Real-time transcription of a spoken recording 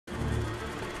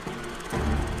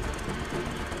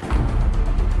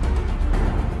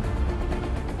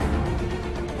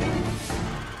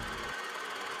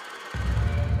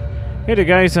Hey there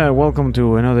guys, welcome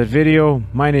to another video.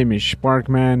 My name is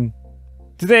Sparckman.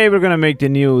 Today we're gonna make the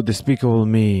new Despicable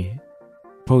Me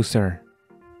poster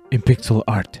in pixel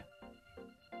art.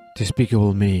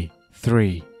 Despicable Me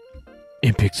 3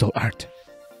 in pixel art.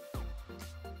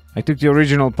 I took the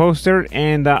original poster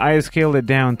and I scaled it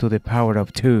down to the power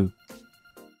of 2.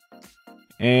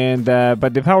 And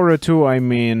but the power of 2 I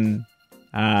mean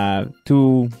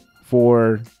 2,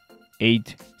 4,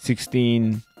 8,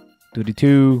 16,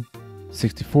 32,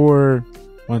 64,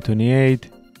 128,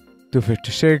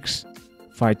 256,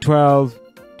 512,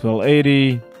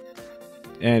 1280,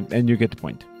 and you get the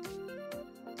point.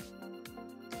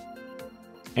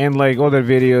 And like other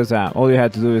videos, all you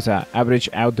have to do is average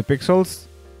out the pixels.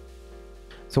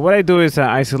 So what I do is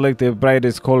I select the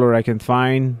brightest color I can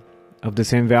find of the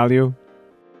same value.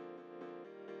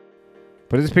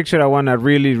 For this picture I want a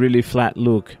really flat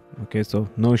look. Okay, so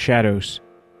no shadows.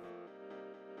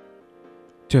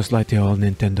 Just like the old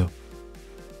Nintendo.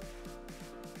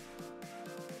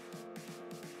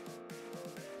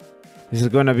 This is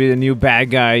gonna be the new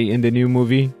bad guy in the new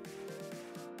movie.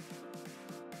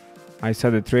 I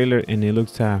saw the trailer and it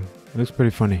looks pretty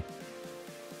funny.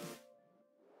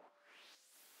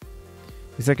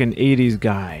 He's like an 80s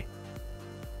guy.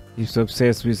 He's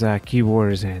obsessed with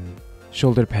keyboards and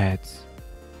shoulder pads.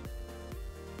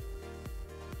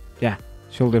 Yeah,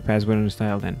 shoulder pads were in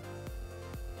style then.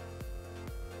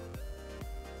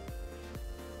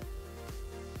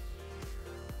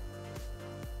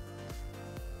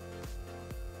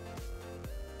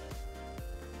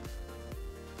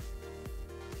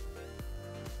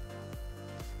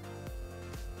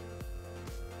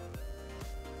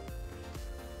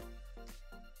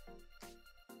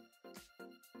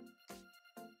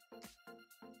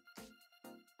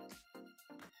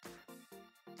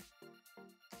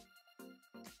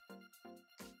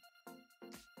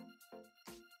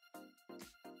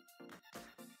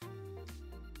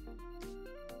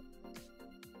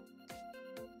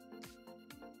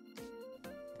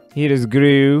 Here is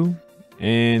Gru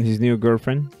and his new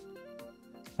girlfriend.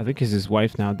 I think it's his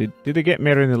wife now. Did they get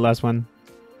married in the last one?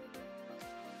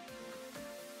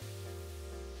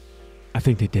 I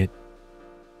think they did.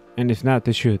 And if not,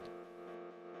 they should.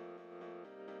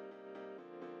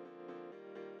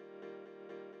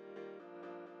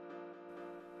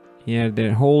 Yeah,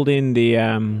 they're holding the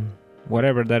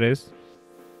whatever that is.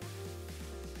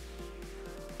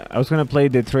 I was gonna play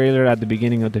the trailer at the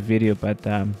beginning of the video, but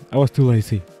I was too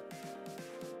lazy.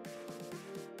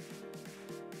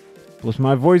 Plus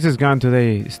my voice is gone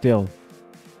today still.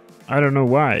 I don't know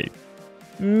why.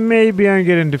 Maybe I'm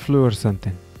getting the flu or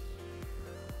something.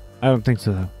 I don't think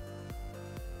so though.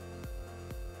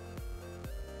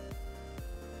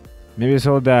 Maybe it's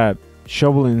all that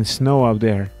shoveling snow out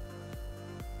there.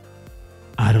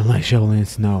 I don't like shoveling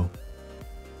snow.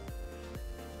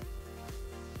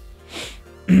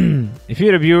 If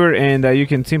you're a viewer and you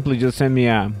can simply just send me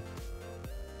a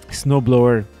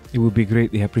snowblower, it would be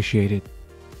greatly appreciated.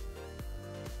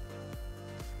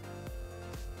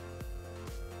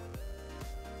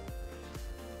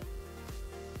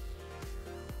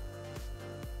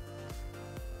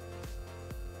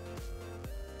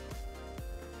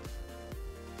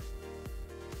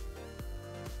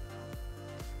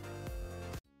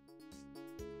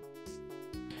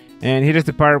 And here is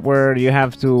the part where you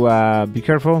have to be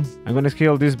careful. I'm going to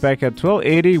scale this back at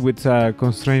 1280 with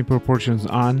constraint proportions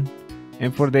on.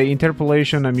 And for the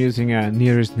interpolation, I'm using a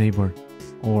nearest neighbor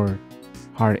or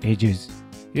hard edges.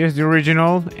 Here's the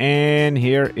original and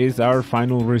here is our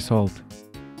final result.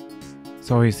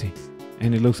 So easy.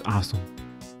 And it looks awesome.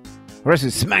 Alright, so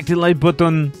smack the like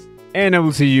button and I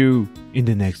will see you in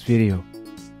the next video.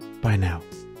 Bye now.